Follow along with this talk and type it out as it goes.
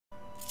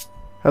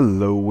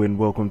Hello and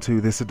welcome to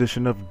this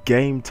edition of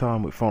Game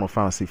Time with Final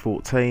Fantasy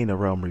XIV, A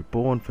Realm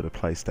Reborn for the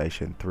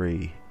PlayStation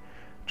 3.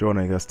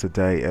 Joining us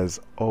today, as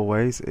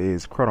always,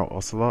 is Chrono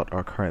Ocelot,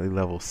 our currently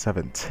level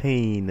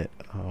 17.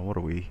 What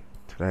are we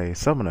today?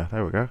 Summoner.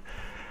 There we go.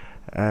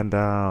 And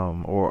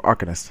or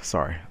Arcanist.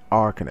 Sorry,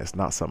 Arcanist,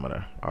 not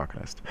Summoner.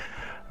 Arcanist.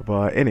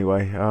 But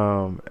anyway,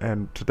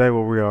 and today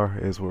where we are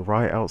is we're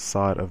right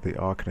outside of the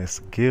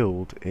Arcanist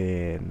Guild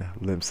in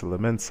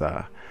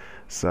Limsa.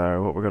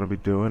 So what we're going to be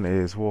doing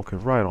is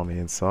walking right on the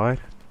inside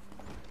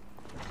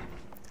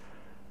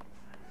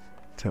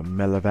to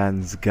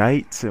Melivan's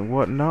Gate and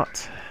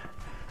whatnot,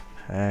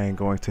 and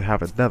going to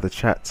have another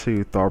chat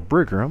to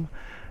Tharbrigram,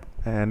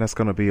 and that's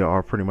going to be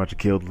our pretty much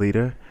guild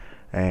leader,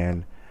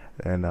 and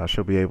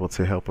she'll be able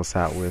to help us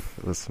out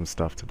with some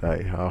stuff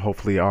today.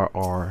 Hopefully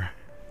our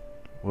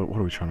what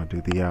are we trying to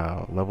do?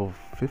 The level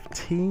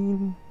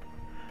 15.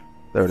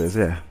 There it is,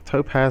 yeah.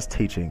 Topaz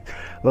teaching.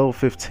 Level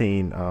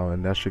 15,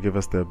 and that should give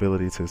us the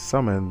ability to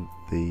summon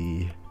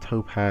the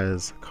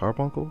Topaz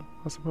carbuncle,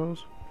 I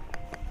suppose?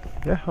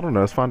 Yeah, I don't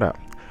know. Let's find out.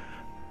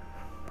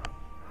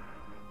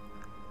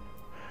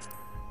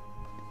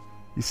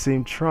 You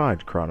seem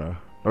tired, Chrono.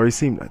 Or you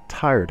seem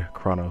tired,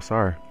 Chrono,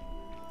 sorry.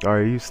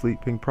 Are you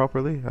sleeping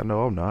properly? I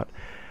know I'm not.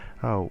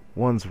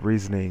 One's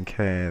reasoning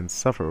can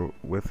suffer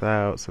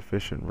without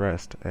sufficient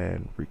rest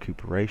and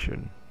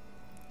recuperation.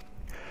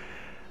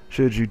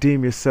 Should you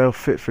deem yourself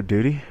fit for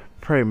duty,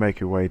 pray make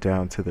your way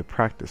down to the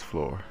practice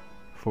floor.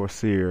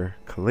 Foreseer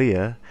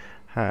Kalia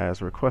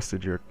has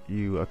requested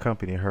you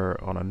accompany her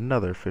on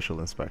another official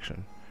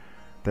inspection.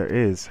 There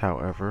is,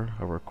 however,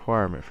 a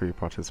requirement for your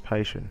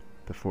participation.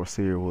 The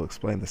Foreseer will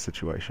explain the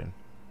situation.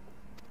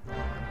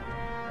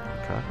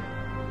 Okay.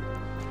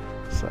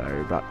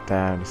 So, back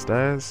down the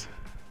stairs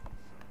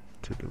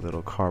to the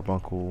little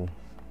carbuncle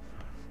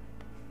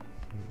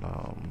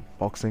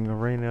boxing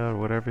arena or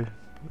whatever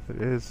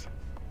it is.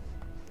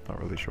 Not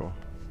really sure.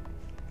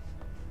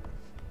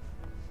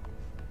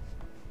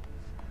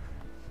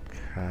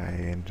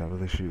 Okay, and I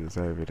believe she was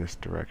over this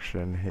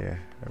direction here.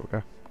 There we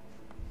go.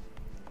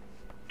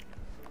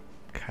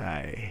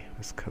 Okay,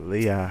 Miss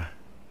Kalia.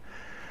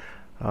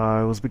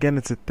 I was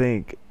beginning to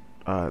think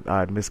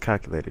I'd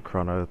miscalculated,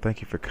 Chrono.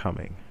 Thank you for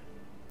coming.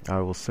 I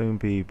will soon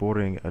be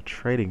boarding a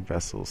trading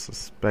vessel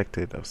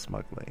suspected of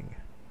smuggling.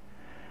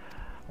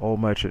 All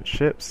merchant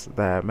ships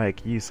that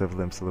make use of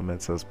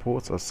Limsa's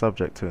ports are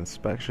subject to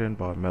inspection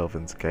by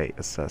Melvin's Gate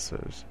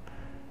assessors.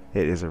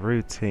 It is a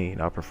routine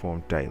I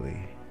perform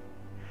daily.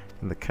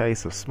 In the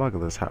case of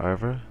smugglers,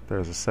 however, there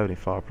is a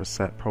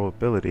 75%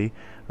 probability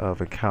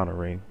of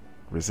encountering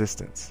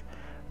resistance.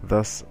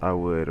 Thus, I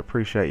would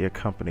appreciate your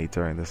company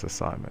during this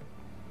assignment.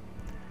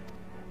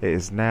 It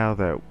is now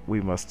that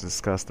we must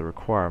discuss the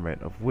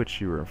requirement of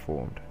which you were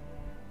informed.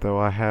 Though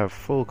I have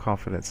full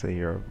confidence in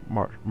your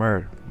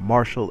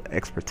martial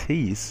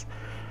expertise,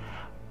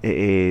 it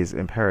is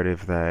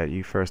imperative that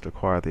you first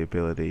acquire the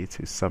ability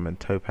to summon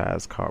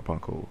Topaz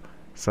Carbuncle.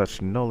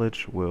 Such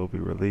knowledge will be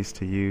released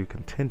to you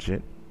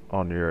contingent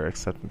on your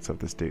acceptance of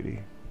this duty.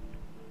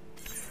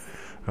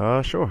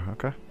 Sure,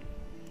 okay.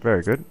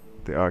 Very good.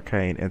 The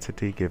arcane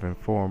entity given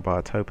form by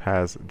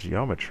Topaz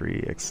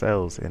geometry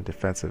excels in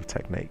defensive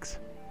techniques.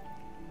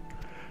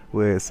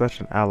 With such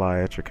an ally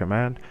at your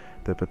command,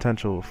 the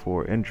potential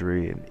for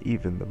injury in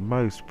even the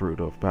most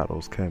brutal of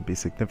battles can be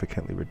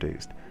significantly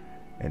reduced.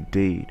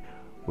 Indeed,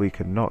 we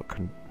cannot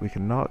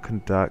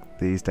conduct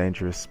these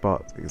dangerous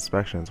spot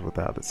inspections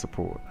without its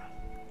support.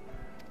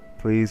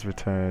 Please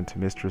return to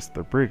Mistress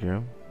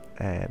Tharbrigram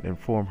and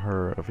inform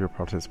her of your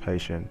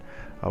participation.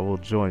 I will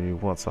join you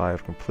once I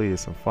have completed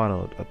some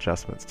final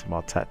adjustments to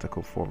my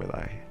tactical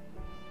formulae.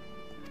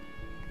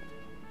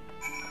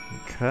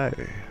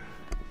 Okay.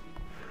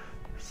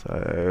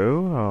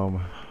 So,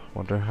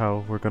 wonder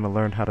how we're gonna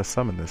learn how to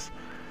summon this,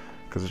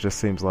 because it just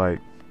seems like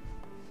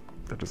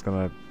they're just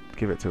gonna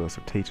give it to us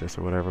or teach us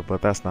or whatever,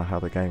 but that's not how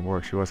the game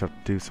works. You always have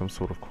to do some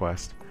sort of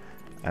quest,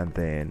 and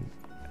then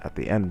at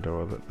the end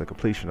or the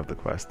completion of the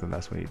quest, then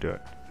that's when you do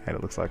it. And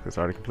it looks like it's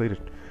already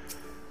completed.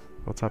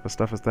 What type of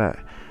stuff is that?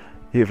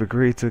 You have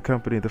agreed to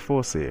accompany the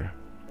Foreseer.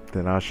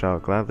 Then I shall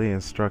gladly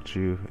instruct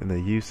you in the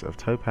use of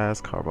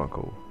Topaz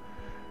Carbuncle.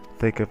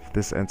 Think of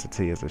this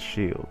entity as a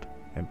shield,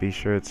 and be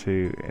sure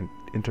to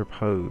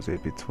interpose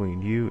it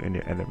between you and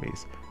your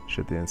enemies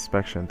should the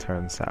inspection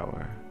turn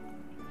sour.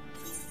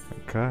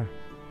 Okay,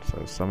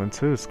 so summon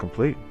 2 is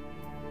complete.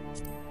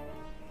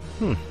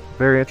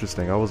 Very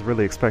interesting. I was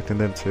really expecting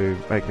them to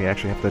make me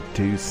actually have to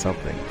do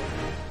something,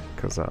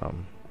 because I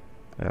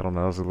don't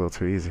know, it was a little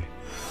too easy.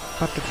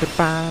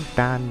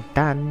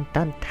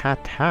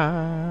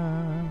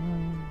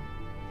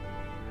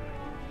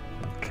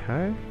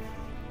 Okay.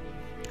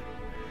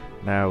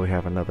 Now we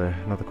have another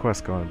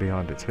quest going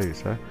beyond it too,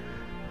 so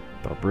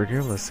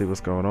Tharbrigram, let's see what's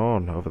going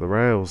on over the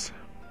rails.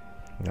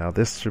 Now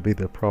this should be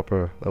the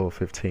proper level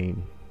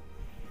 15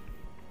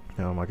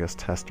 I guess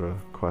test or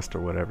quest or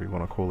whatever you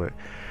want to call it.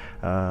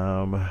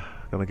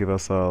 Gonna give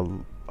us a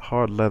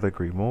hard leather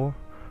grimoire,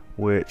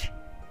 which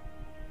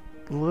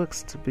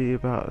looks to be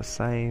about the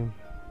same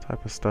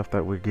type of stuff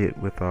that we get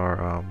with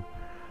our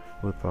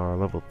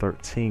level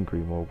 13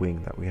 Grimoire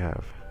wing that we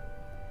have.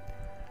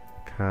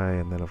 Okay,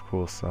 and then of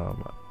course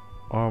some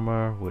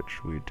armor,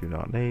 which we do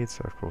not need,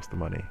 so of course the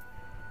money.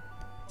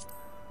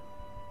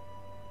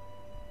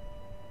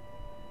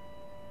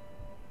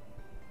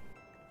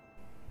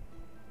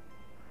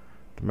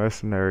 The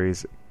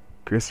mercenaries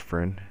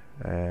Grisfrin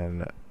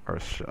and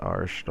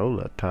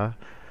Arstolata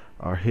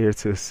are here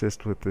to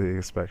assist with the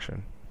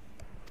inspection.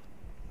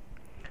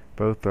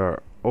 Both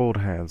are old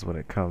hands when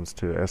it comes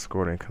to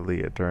escorting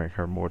Kalia during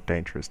her more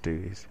dangerous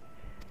duties.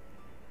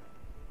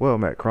 Well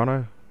met,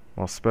 Chrono.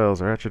 My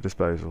spells are at your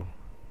disposal.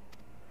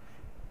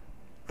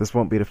 This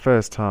won't be the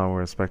first time we're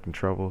inspecting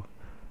trouble,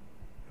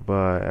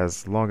 but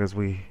as long as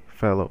we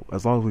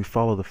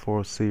follow the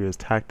Four Seers'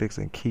 tactics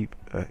and keep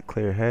a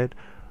clear head,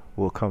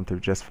 we'll come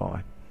through just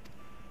fine.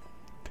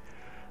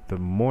 The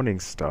Morning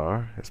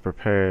Star is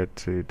prepared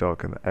to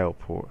dock in the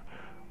airport.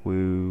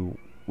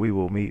 We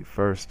will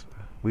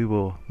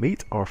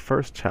meet our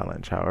first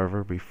challenge,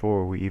 however,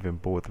 before we even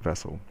board the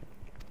vessel.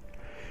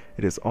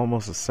 It is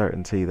almost a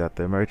certainty that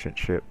the merchant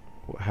ship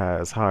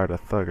has hired a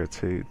thug or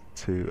two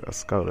to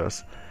escort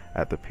us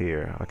at the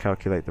pier. I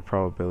calculate the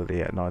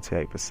probability at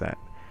 98%.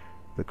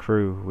 The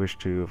crew wish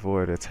to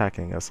avoid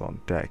attacking us on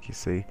deck, you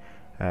see,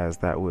 as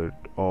that would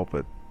all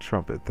but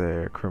trumpet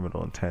their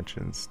criminal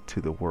intentions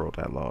to the world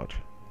at large.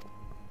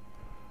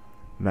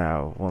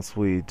 Now, once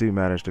we do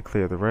manage to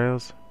clear the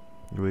rails,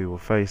 we will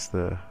face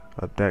a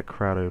deck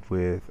crowded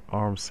with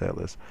armed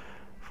sailors.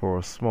 For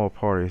a small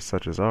party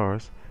such as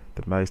ours,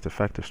 the most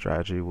effective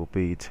strategy will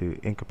be to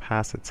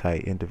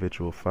incapacitate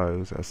individual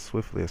foes as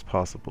swiftly as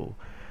possible.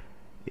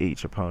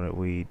 Each opponent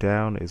we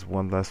down is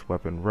one less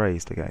weapon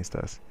raised against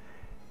us.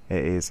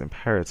 It is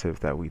imperative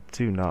that we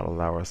do not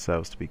allow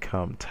ourselves to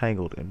become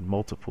tangled in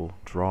multiple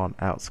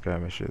drawn-out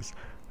skirmishes,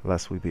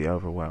 lest we be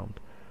overwhelmed.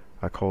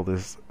 I call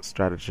this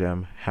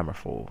stratagem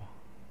Hammerfall.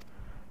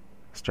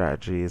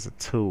 Strategy is a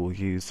tool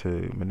used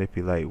to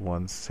manipulate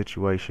one's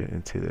situation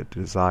into the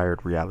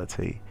desired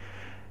reality.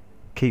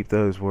 Keep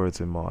those words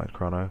in mind,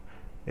 Chrono.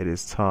 It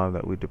is time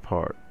that we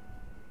depart.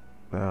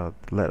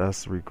 Let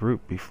us regroup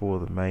before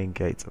the main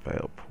gates of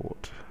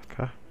airport.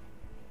 Okay.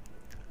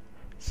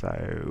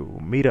 So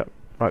meet up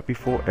right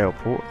before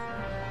airport,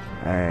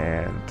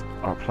 and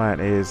our plan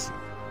is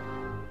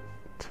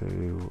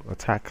to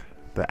attack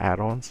the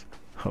add-ons,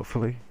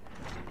 hopefully,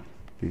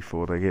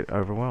 before they get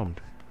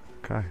overwhelmed.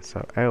 Okay,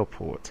 so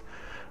airport.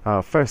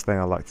 First thing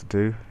I like to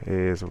do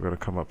is we're going to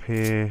come up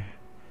here.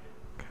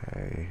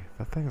 Okay,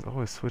 that thing is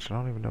always switching.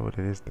 I don't even know what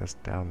it is that's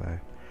down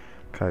there.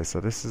 Okay, so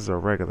this is a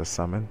regular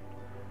summon.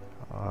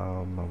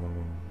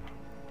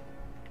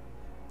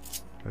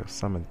 There's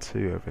summon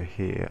 2 over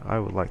here. I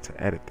would like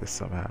to edit this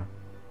somehow.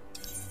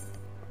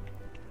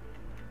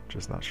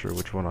 Just not sure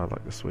which one I'd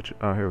like to switch it.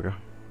 Oh, here we go.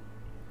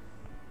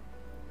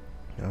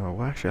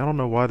 Well, actually, I don't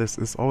know why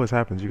this always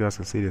happens. You guys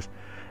can see this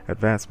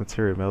advanced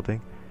material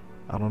melting.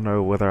 I don't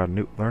know whether I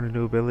learned a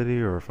new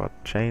ability or if I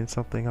changed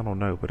something. I don't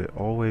know, but it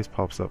always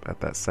pops up at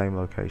that same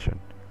location.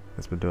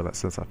 It's been doing that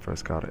since I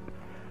first got it,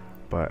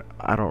 but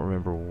I don't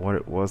remember what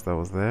it was that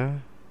was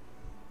there.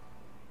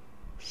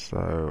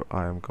 So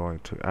I am going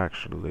to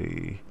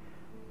actually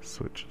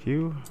switch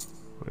you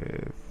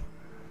with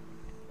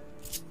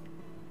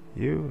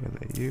you, and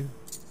then you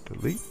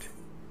delete.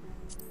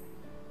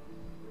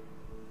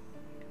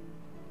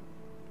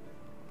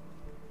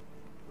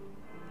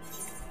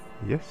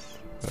 Yes,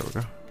 there we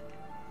go.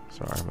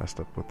 Sorry, I messed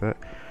up with that.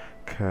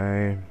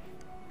 Okay,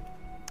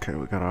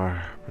 we got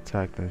our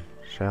protected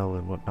shell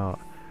and whatnot.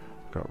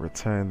 Got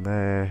return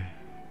there.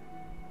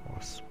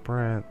 More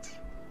sprint.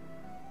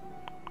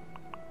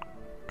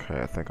 Okay,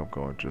 I think I'm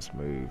going to just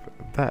move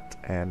that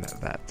and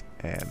that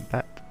and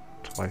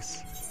that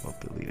twice. I'll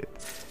delete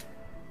it.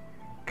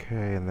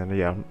 Okay, and then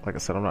yeah, like I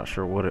said, I'm not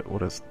sure what it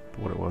was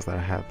that I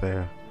had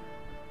there.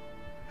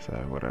 So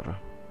whatever,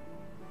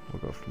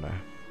 we'll go from there.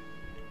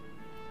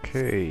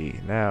 Okay,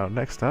 now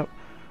next up,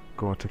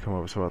 going to come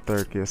over to our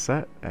 3rd gear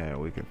set, and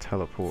we can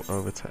teleport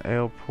over to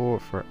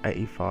airport for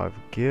 85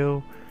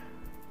 gil.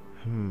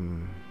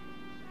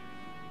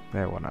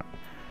 Yeah, why not?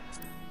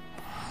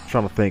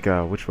 Trying to think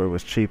which way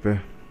was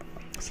cheaper.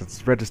 Since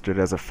it's registered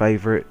as a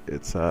favorite,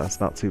 it's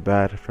not too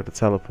bad for the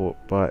teleport,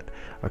 but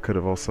I could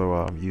have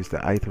also used the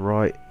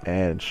Aetheryte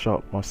and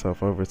shot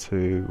myself over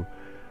to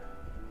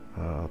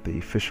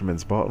the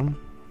Fisherman's Bottom,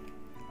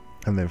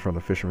 and then from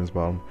the Fisherman's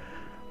Bottom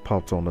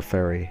popped on the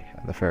ferry,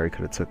 and the ferry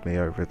could have took me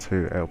over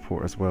to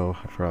airport as well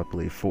for, I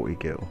believe, 40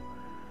 gil.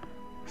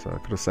 So I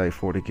could have saved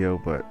 40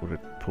 gil, but would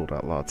have pulled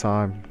out a lot of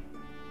time.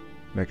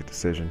 Make a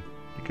decision,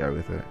 you go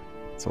with it.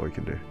 That's all you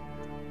can do.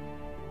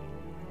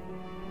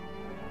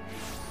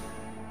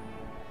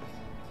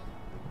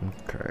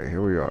 Okay,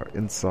 here we are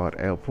inside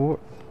airport,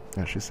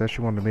 and she said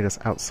she wanted to meet us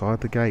outside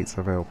the gates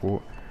of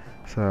airport,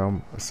 so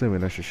I'm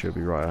assuming that she should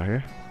be right out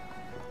here.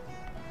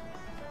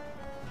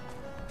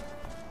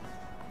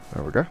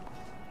 There we go.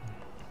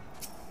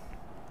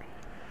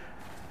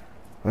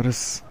 Let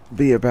us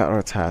be about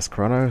our task,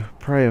 Chrono.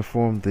 Pray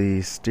inform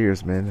the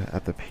steersman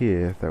at the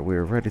pier that we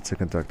are ready to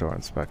conduct our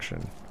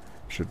inspection.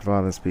 Should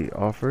violence be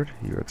offered,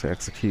 you are to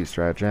execute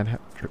stratagem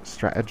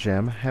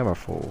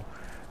hammerful.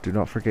 Do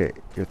not forget,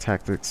 your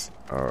tactics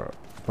are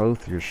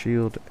both your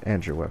shield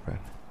and your weapon.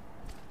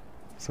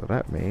 So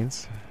that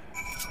means,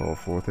 call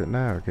forth it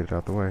now or get it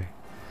out the way.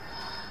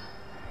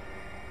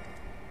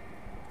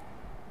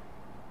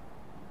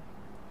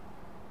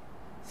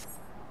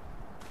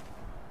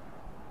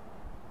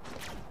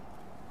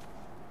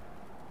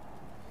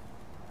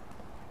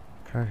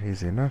 Okay,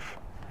 easy enough.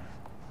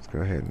 Let's go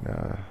ahead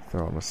and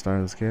throw on a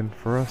stone skin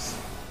for us.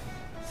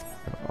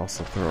 And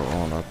also throw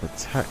on a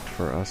protect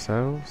for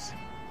ourselves.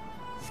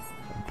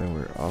 And then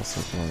we're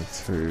also going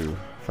to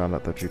find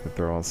out that you can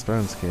throw on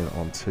stone skin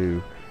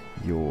onto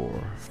your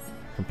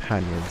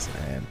companions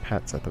and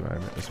pets at the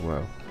moment as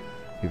well.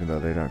 Even though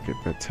they don't get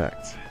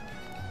protect,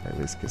 at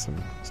least get some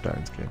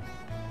stone skin,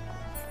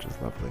 which is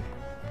lovely.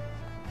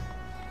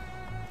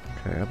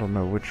 Okay, I don't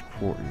know which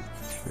port you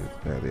should.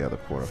 Yeah, the other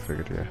port I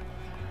figured, yeah.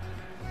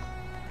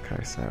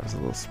 Okay, so that was a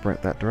little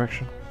sprint that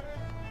direction.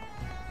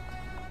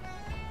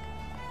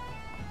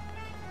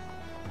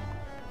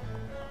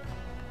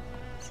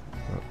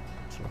 Oh,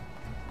 this one.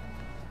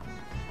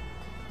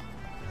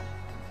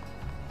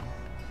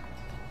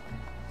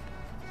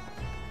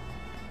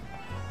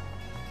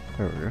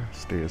 There we go,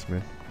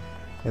 steersman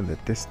in the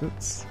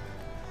distance.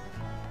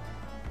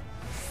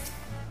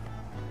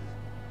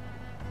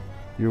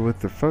 You're with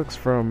the folks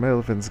from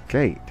Melvin's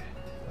Gate.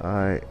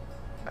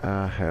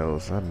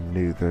 Hells, I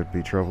knew there'd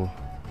be trouble.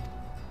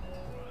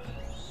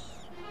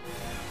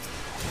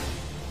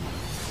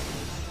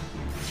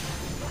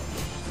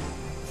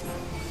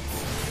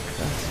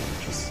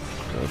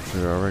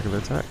 To our regular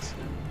attacks.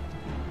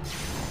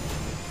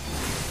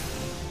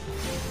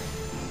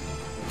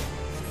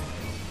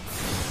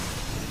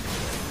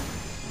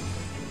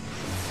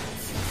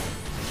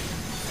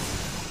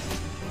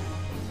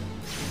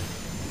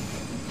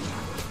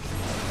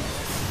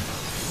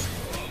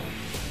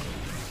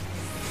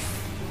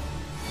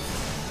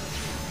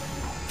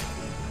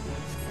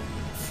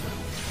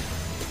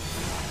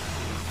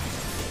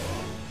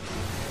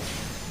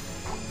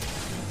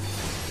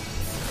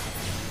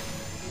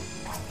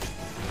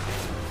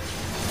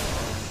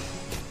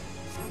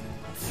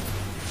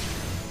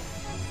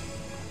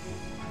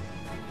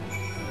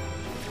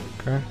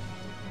 Okay.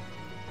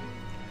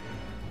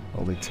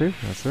 Only two,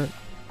 that's it.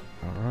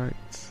 Alright.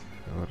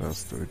 What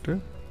else do we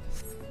do?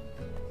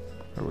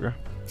 There we go.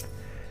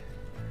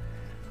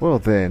 Well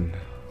then,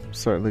 I'm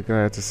certainly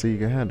glad to see you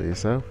can handle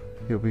yourself.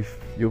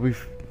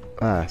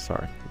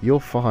 You'll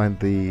find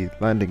the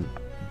landing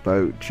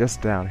boat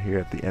just down here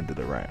at the end of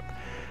the ramp.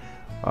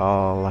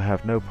 I'll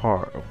have no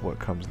part of what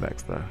comes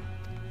next though.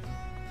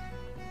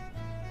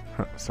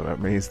 So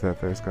that means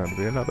that there's going to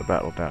be another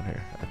battle down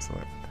here.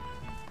 Excellent.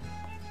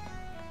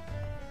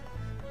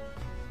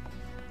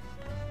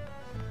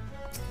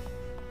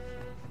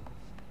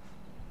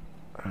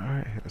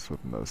 Alright, hit us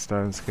with another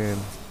stone skin.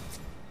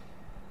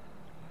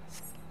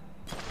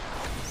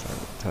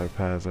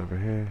 Topaz over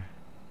here.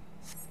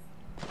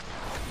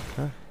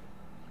 Okay.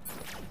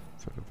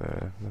 So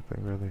there,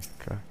 nothing really.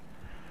 Okay.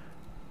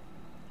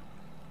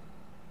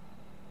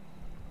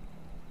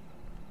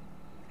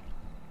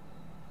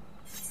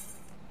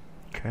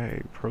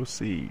 Okay,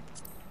 proceed.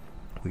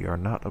 We are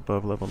not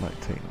above level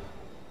 19.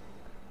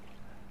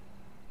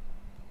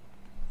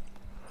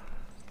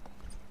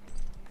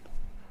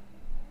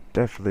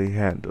 Deftly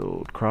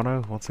handled.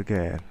 Chrono, once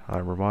again,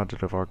 I'm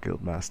reminded of our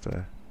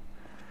guildmaster.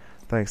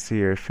 Thanks to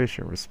your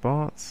efficient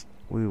response,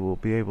 we will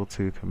be able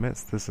to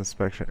commence this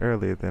inspection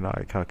earlier than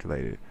I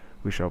calculated.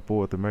 We shall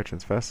board the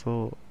merchant's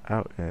vessel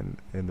out in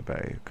the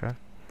bay, okay?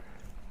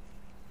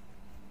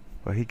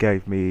 Well, he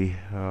gave me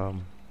a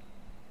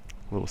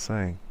little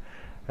saying.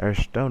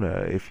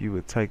 Arishtona, if you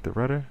would take the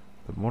rudder,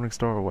 the morning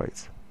star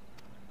awaits.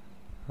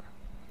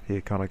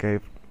 He kind of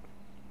gave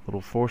a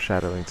little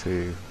foreshadowing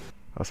to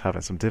us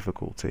having some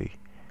difficulty.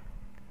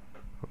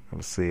 We're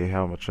going to see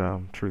how much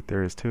truth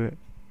there is to it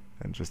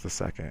in just a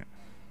second.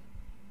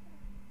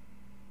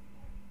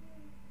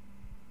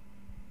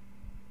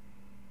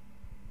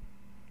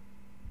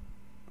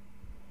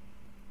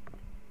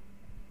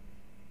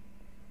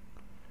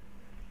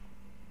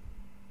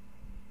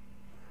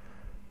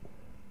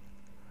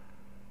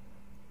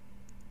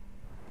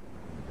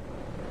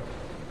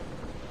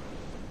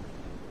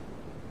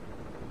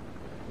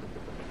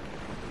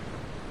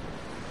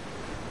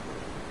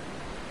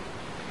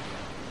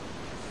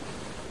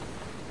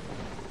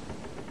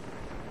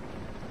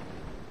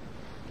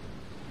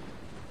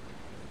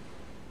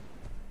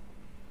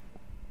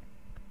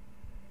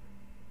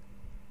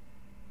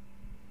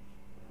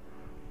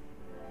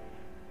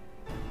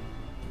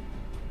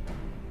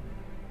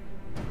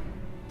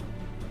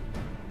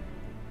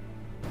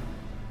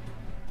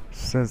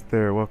 Since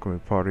their welcoming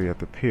party at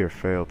the pier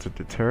failed to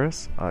deter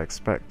us, I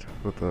expect,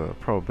 with a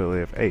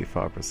probability of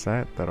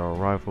 85%, that our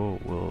arrival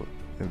will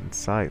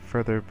incite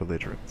further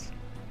belligerence.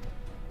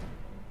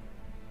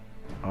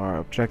 Our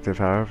objective,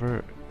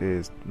 however,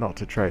 is not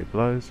to trade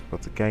blows,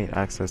 but to gain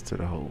access to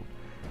the hold.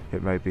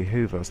 It may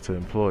behoove us to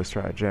employ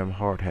stratagem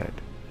Hardhead.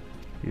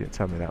 You didn't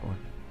tell me that one.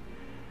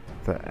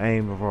 The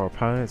aim of our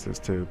opponents is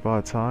to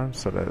buy time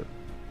so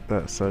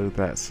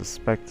that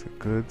suspected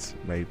goods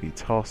may be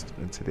tossed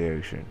into the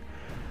ocean.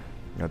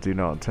 I do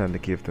not intend to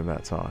give them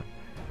that time,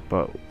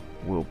 but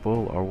we'll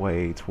bull our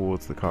way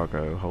towards the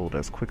cargo hold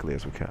as quickly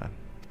as we can.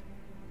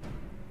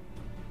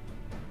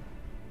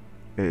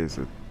 It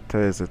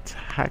is a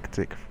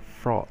tactic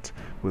fraught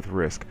with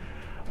risk,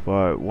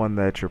 but one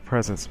that your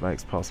presence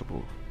makes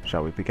possible.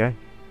 Shall we begin?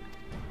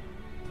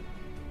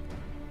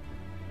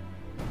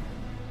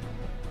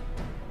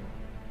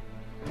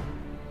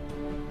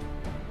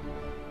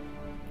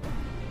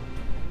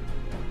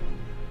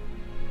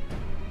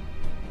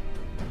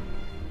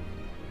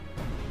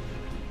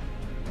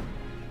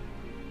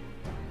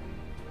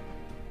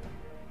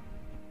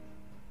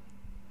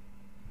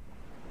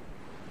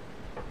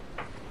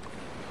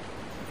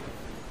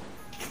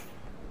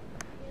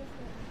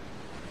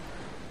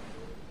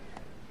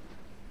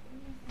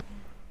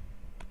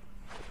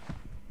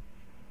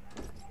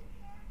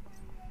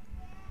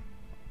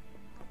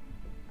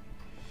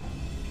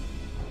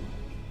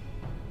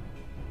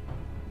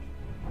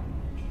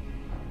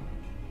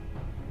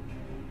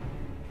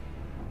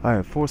 I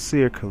am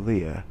Foreseer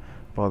Kalia.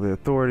 By the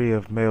authority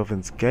of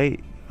Melvin's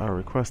Gate, I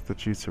request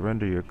that you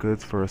surrender your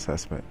goods for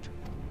assessment.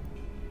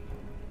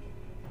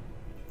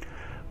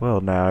 Well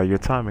now, your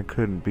timing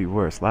couldn't be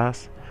worse,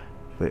 lass.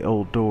 The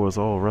old door's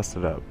all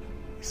rusted up.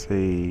 You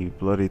see,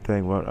 bloody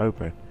thing won't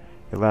open.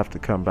 You'll have to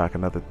come back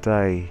another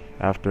day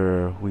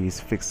after we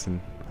fix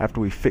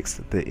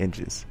the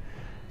hinges.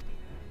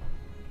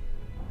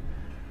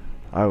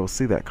 I will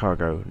see that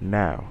cargo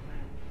now.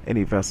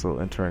 Any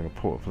vessel entering a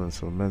port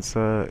of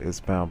Mensa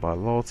is bound by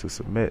law to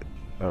submit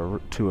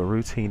to a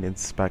routine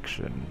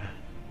inspection.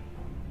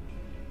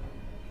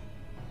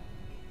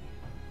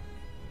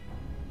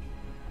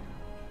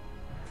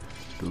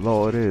 The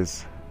law it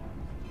is,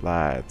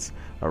 lads.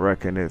 I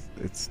reckon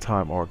it's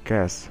time our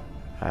guests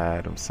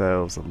had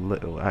themselves a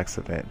little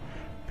accident.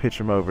 Pitch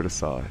them over the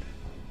side.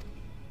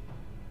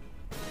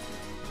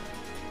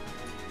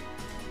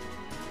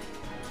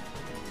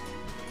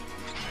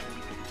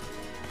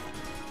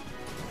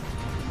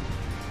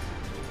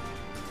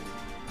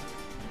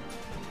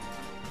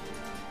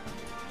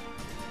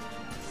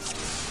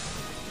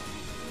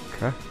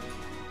 Okay.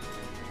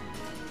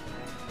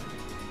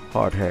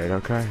 Hardhead,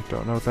 okay.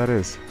 Don't know what that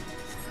is.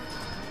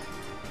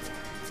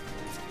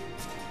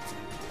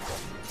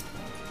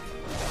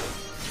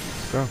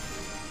 Let's go.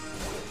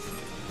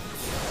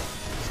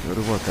 Let's go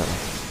to work on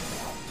it.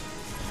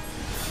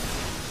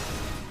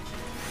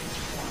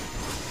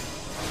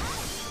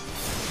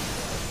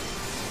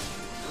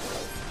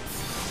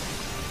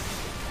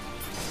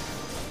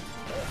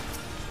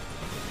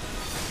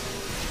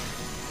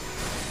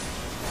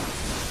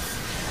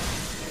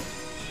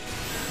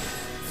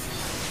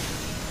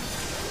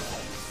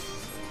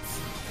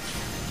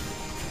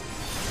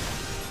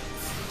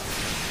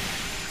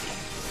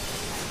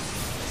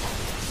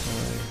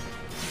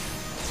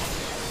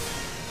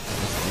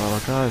 A lot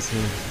of guys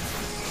here.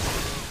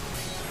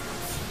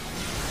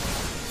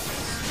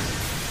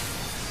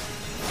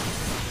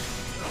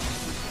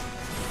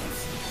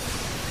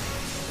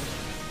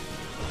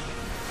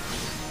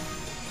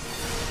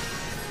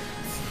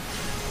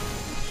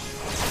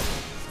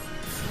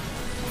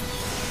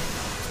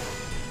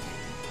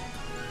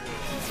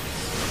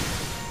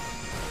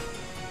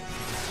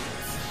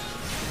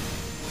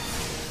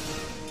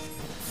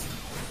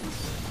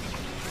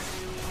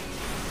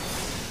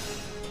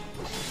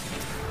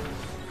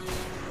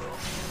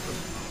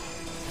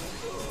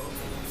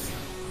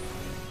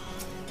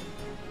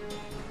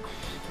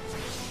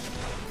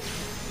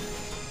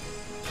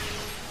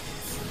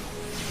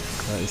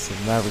 So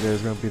the navigator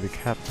is going to be the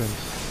captain.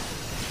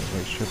 So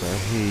make sure that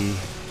he...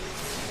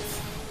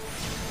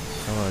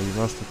 Oh, you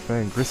must have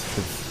been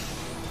Grisford.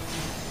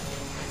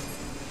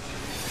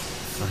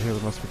 Our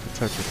healer must be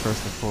protected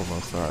first and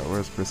foremost. Alright,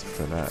 where's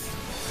Grisford at?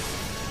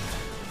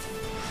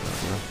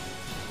 Okay.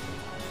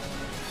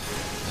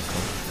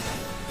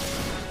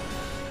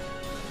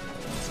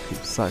 Let's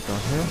keep sight on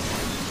him.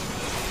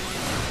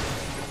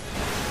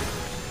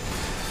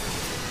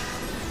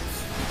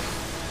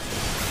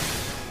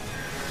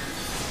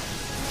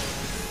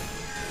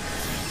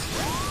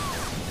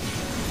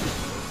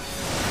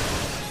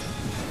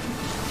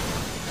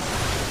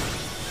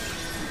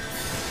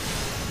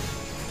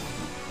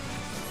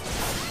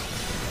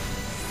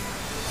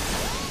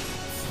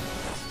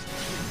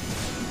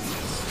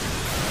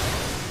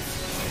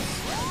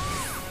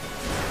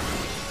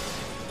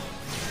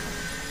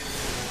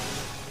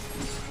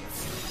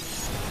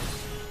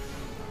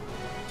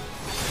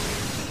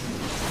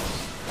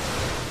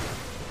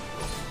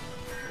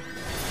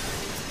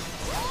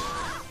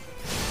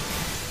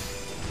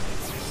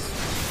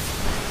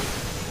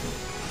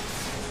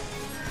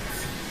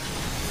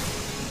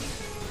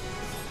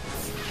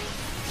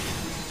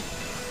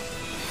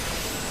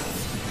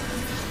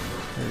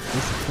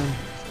 Discipline.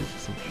 Let's get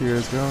some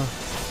cures going.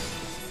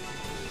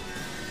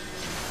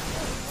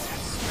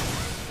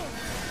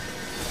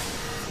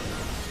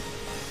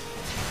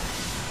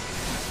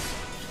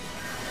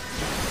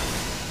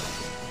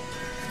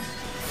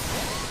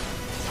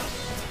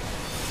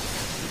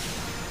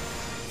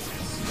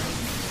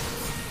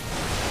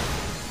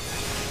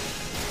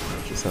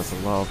 this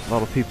has a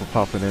lot of people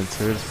popping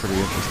into it. It's pretty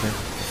interesting.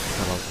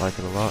 I like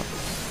it a lot.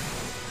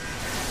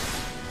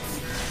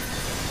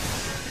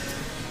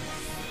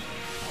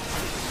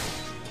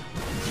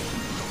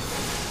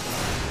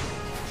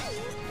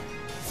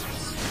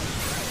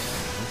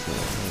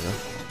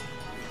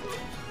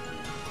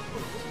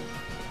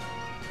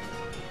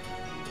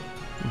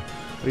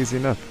 Easy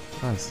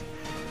enough. Nice.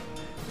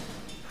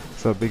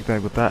 So a big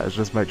thing with that is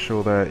just make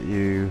sure that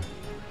you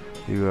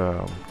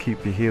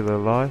keep your healer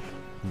alive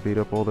and beat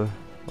up all the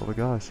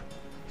guys.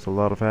 It's a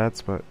lot of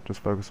ads, but just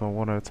focus on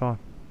one at a time.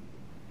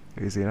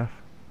 Easy enough.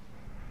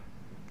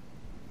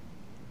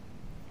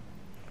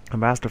 A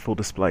masterful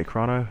display,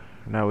 Chrono.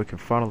 Now we can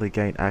finally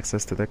gain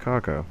access to their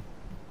cargo.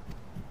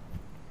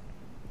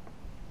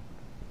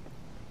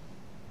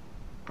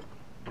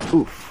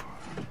 Oof.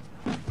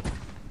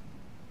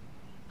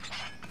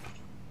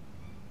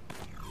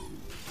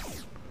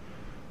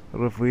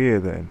 What if we hear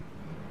then?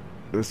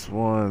 This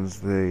one's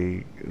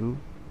the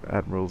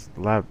Admiral's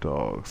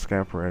lapdog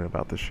scampering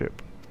about the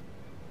ship.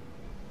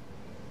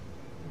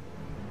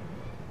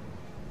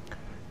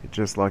 You're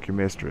just like your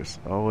mistress,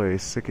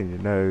 always sticking your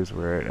nose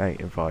where it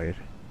ain't invited.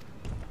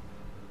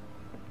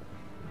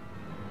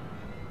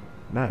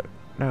 No,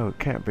 it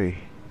can't be.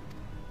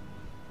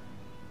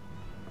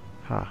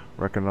 Ha,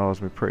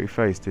 recognized my pretty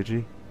face, did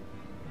you?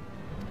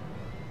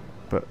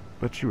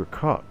 But you were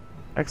caught,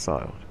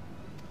 exiled.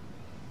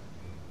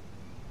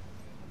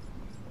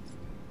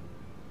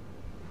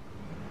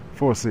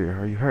 Eorzea,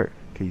 are you hurt?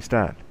 Can you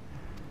stand?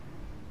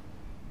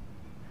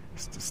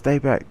 Stay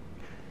back.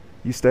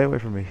 You stay away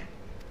from me.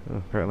 Oh,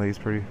 apparently he's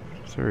pretty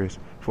serious.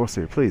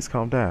 Eorzea, please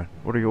calm down.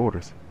 What are your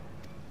orders?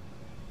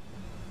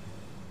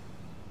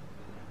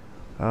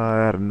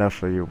 I had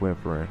enough of your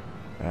whimpering,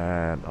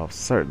 and I've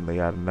certainly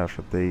had enough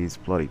of these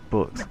bloody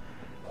books.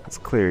 It's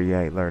clear you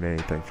ain't learned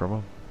anything from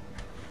them.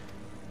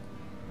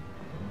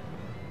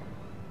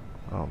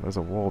 Oh, there's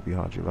a wall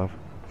behind you, love.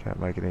 Can't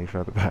make it any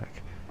further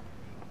back.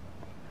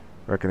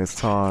 Reckon it's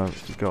time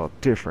you got a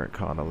different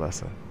kind of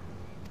lesson.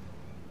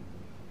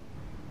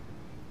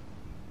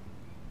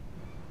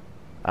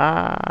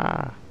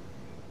 Ah!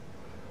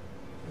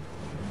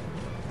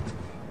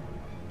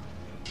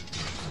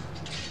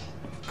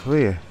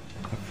 Clear.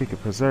 If he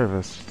could preserve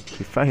us,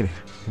 he fainted.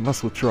 He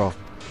must withdraw.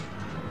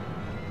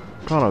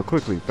 Chrono,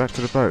 quickly, back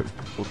to the boat.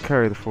 We'll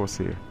carry the force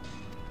here.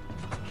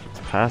 She's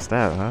passed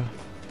out, huh?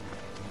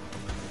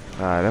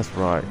 Ah, that's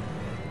right.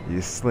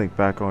 You slink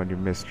back on your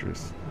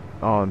mistress.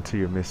 On to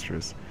your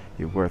mistress,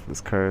 you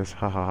worthless curse.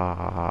 Ha ha ha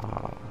ha ha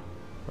ha.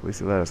 At least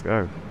he let us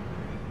go.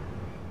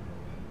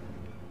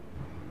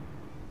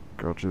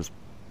 Girl just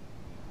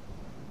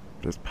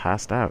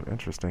passed out.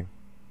 Interesting.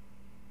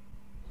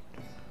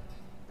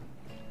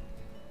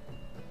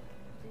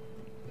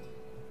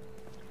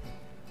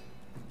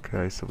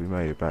 Okay, so we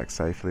made it back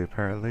safely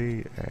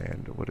apparently.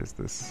 And what is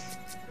this?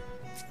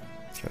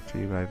 Chat to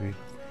you maybe.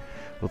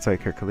 We'll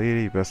take her,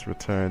 Khalid. You best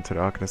return to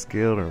the Arcainist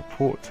Guild and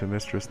report to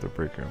Mistress the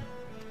Brigham.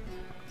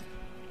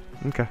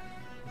 Okay.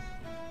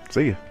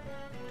 See ya.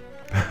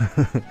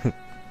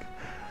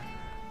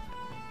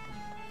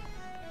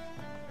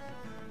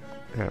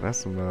 Yeah, that's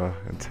some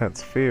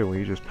intense fear when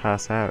you just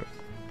pass out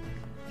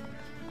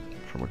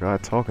from a guy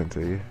talking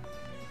to you.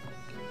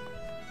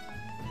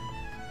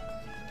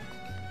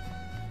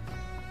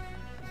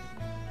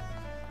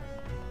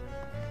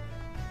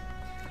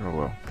 Oh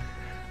well.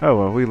 Oh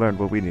well, we learned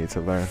what we need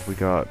to learn. We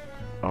got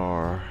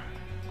our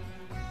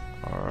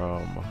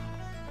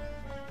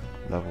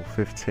level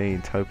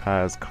 15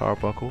 Topaz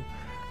carbuncle.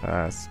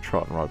 It's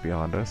trotting right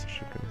behind us, as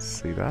you can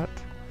see that.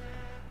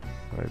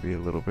 Maybe a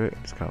little bit,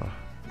 it's kind of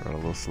running a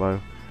little slow.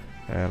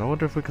 And I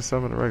wonder if we can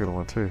summon a regular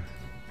one too.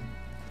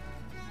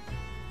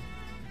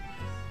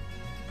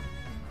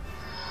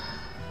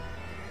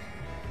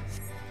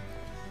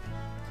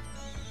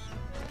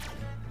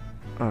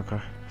 Okay,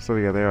 so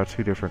yeah, there are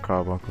two different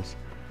carbuncles.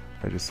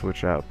 They just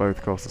switch out,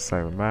 both cost the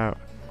same amount.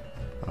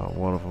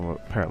 One of them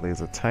apparently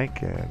is a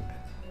tank, and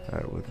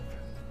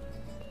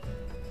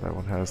that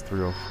one has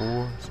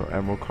 304, so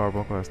Emerald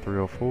Carbuncle has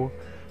 304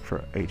 for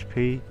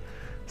HP.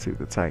 See what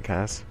the tank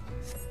has.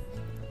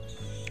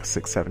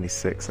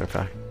 676,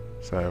 okay.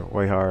 So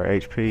way higher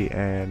HP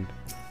and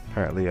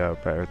apparently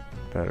better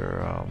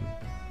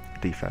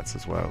defense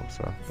as well,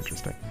 so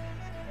interesting.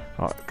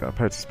 Alright, gonna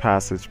purchase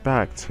passage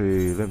back to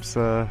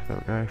Limsa. There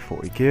we go,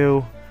 40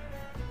 gil.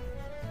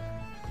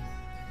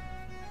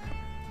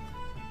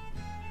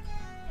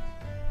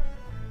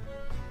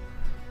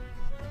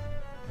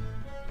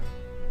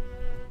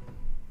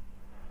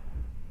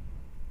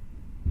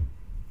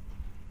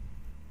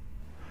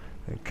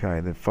 Okay,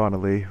 and then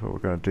finally what we're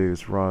going to do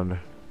is run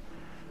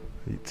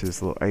to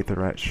this little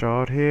Aetherite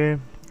shard here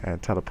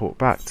and teleport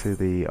back to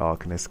the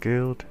Arcainist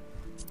Guild.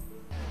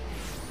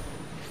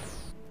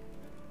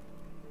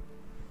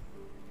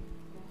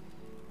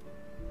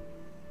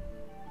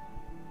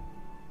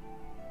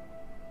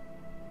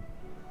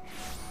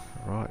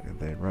 Right, and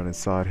then run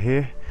inside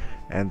here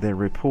and then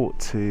report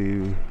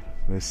to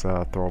Miss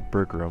Thrall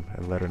Brigham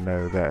and let her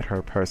know that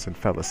her person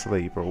fell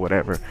asleep or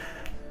whatever.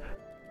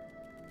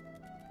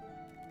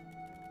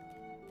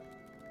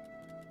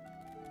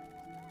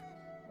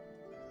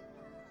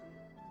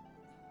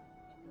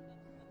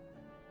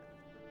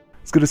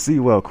 It's good to see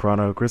you well,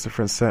 Chrono.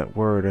 Christopher sent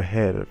word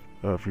ahead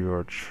of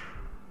your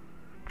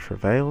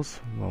travails?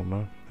 Oh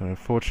no. An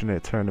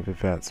unfortunate turn of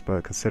events,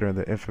 but considering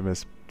the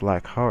infamous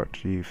black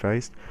heart you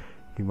faced,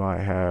 you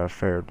might have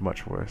fared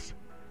much worse.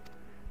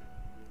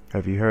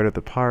 Have you heard of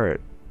the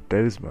pirate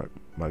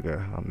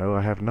Dozmugger? No,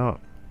 I have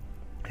not.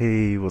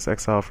 He was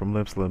exiled from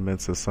Limsla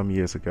Mensa some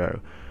years ago,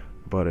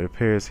 but it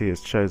appears he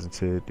has chosen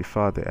to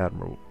defy the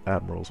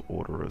Admiral's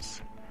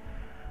orders.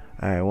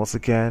 And once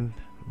again,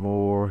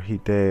 more he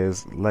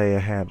dares lay a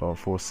hand on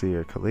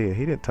Foreseer Kalia.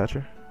 He didn't touch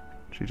her.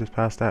 She just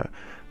passed out.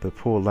 The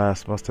poor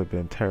lass must have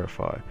been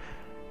terrified.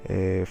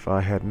 If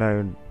I had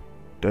known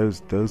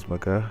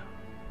Dozmugger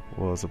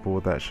was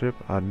aboard that ship,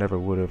 I never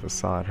would have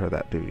assigned her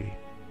that duty.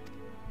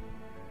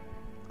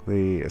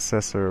 The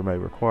assessor may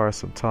require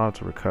some time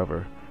to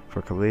recover.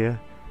 For Kalia,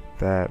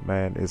 that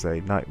man is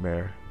a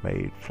nightmare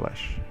made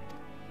flesh.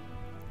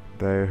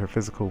 Though her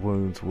physical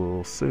wounds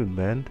will soon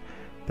mend,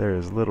 there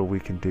is little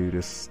we can do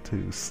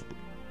to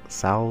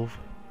salve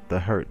the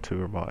hurt to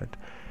her mind.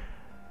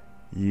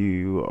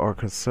 You are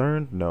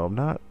concerned? No, I'm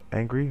not.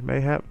 Angry?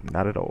 Mayhap?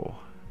 Not at all.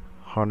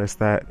 Harness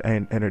that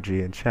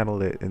energy and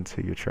channel it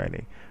into your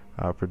training.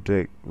 I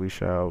predict we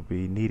shall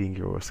be needing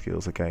your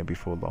skills again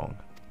before long.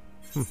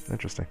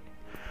 Interesting.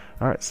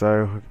 Alright,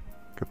 so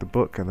get the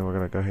book and then we're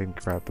going to go ahead and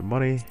grab the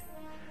money.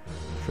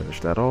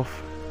 Finish that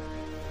off.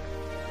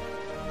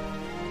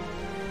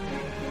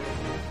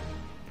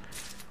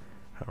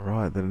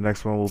 Alright, then the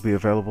next one will be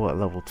available at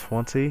level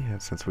 20,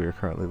 and since we are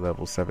currently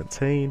level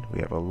 17,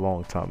 we have a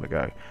long time to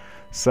go.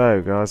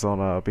 So guys,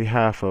 on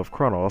behalf of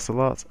Chrono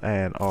Ocelots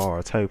and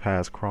our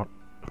Topaz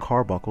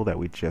carbuncle that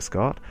we just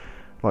got,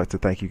 I'd like to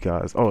thank you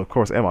guys, oh of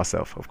course, and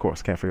myself, of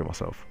course, can't forget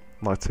myself.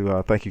 I'd like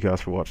to thank you guys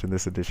for watching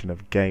this edition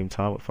of Game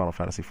Time with Final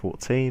Fantasy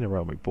XIV and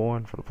Realm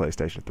Reborn for the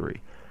PlayStation 3.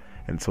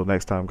 And until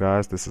next time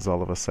guys, this is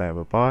all of us saying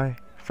bye-bye,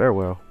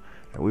 farewell,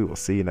 and we will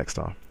see you next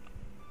time.